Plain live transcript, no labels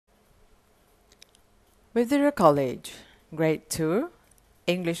Wither College, Grade 2,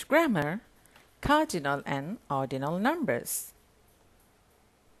 English Grammar, Cardinal and Ordinal Numbers.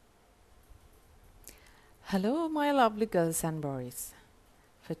 Hello, my lovely girls and boys.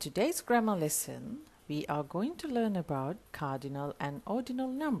 For today's grammar lesson, we are going to learn about cardinal and ordinal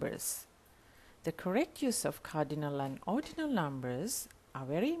numbers. The correct use of cardinal and ordinal numbers are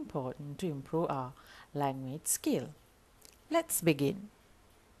very important to improve our language skill. Let's begin.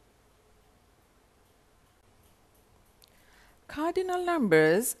 Cardinal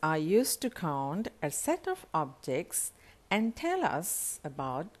numbers are used to count a set of objects and tell us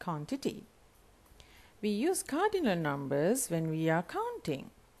about quantity. We use cardinal numbers when we are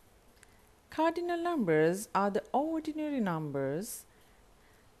counting. Cardinal numbers are the ordinary numbers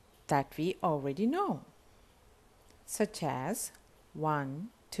that we already know, such as 1,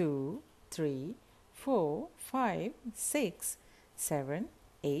 2, 3, 4, 5, 6, 7,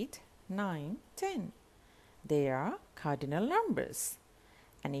 8, 9, 10. They are cardinal numbers.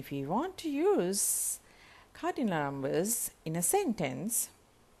 And if you want to use cardinal numbers in a sentence,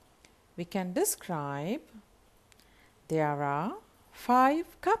 we can describe there are 5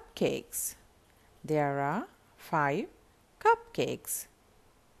 cupcakes. There are 5 cupcakes.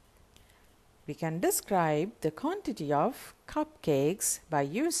 We can describe the quantity of cupcakes by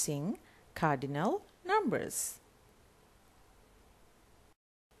using cardinal numbers.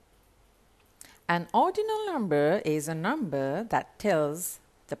 An ordinal number is a number that tells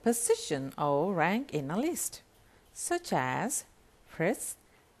the position or rank in a list, such as first,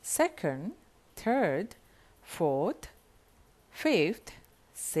 second, third, fourth, fifth,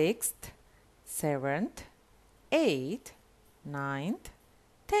 sixth, seventh, eighth, ninth,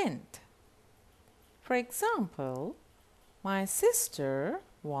 10th. For example, my sister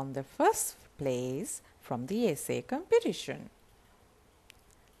won the first place from the essay competition.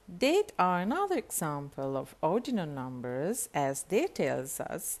 Date are another example of ordinal numbers as they tells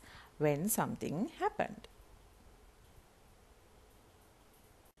us when something happened.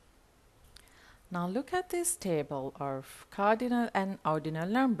 Now look at this table of cardinal and ordinal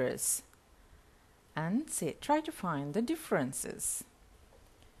numbers and try to find the differences.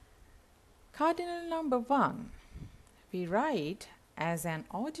 Cardinal number 1 we write as an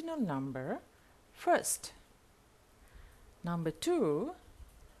ordinal number first. Number 2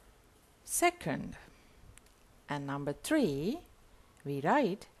 second, and number 3 we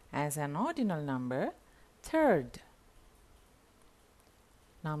write as an ordinal number third.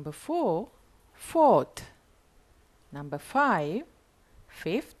 Number 4 fourth, number 5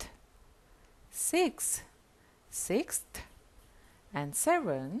 fifth, 6 sixth, and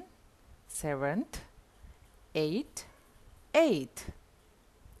 7 seventh, 8 eighth.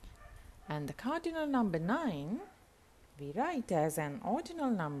 And the cardinal number 9 we write as an ordinal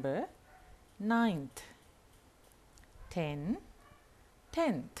number ninth, 10,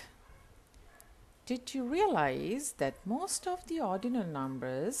 10th. Did you realize that most of the ordinal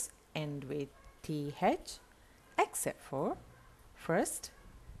numbers end with th except for first,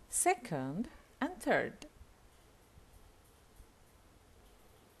 second, and third?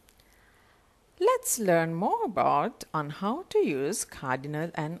 Let's learn more about on how to use cardinal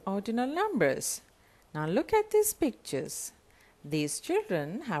and ordinal numbers. Now look at these pictures. These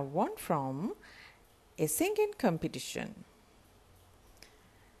children have won from a singing competition.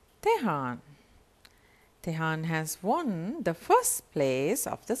 Tehan has won the first place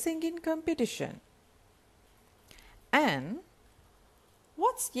of the singing competition. And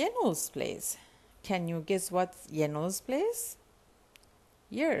what's Yenul's place? Can you guess what's Yenul's place?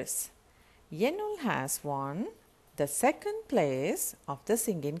 Yes, Yenul has won the second place of the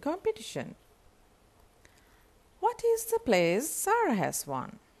singing competition. What is the place Sarah has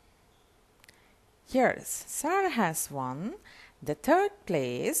won? Yes, Sarah has won the third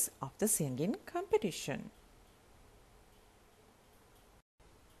place of the singing competition.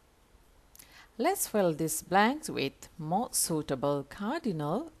 Let's fill these blanks with most suitable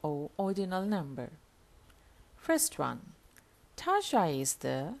cardinal or ordinal number. First one, Tasha is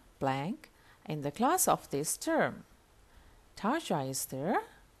the blank in the class of this term. Tasha is the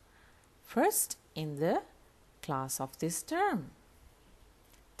first in the class of this term.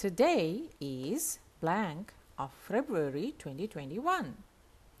 Today is blank of February 2021.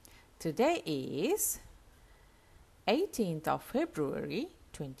 Today is 18th of February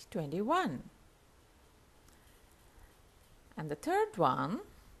 2021. And the third one,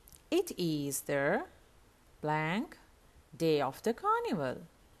 it is the blank day of the carnival.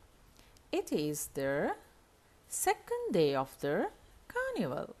 It is the second day of the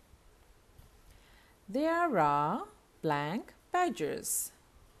carnival. There are blank badgers.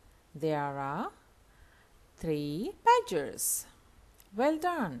 There are 3 badgers. Well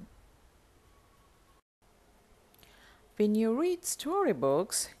done. When you read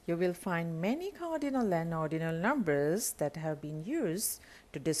storybooks, you will find many cardinal and ordinal numbers that have been used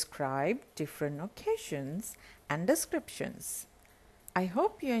to describe different occasions and descriptions. I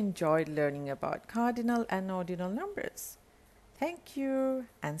hope you enjoyed learning about cardinal and ordinal numbers. Thank you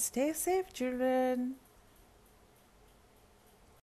and stay safe, children.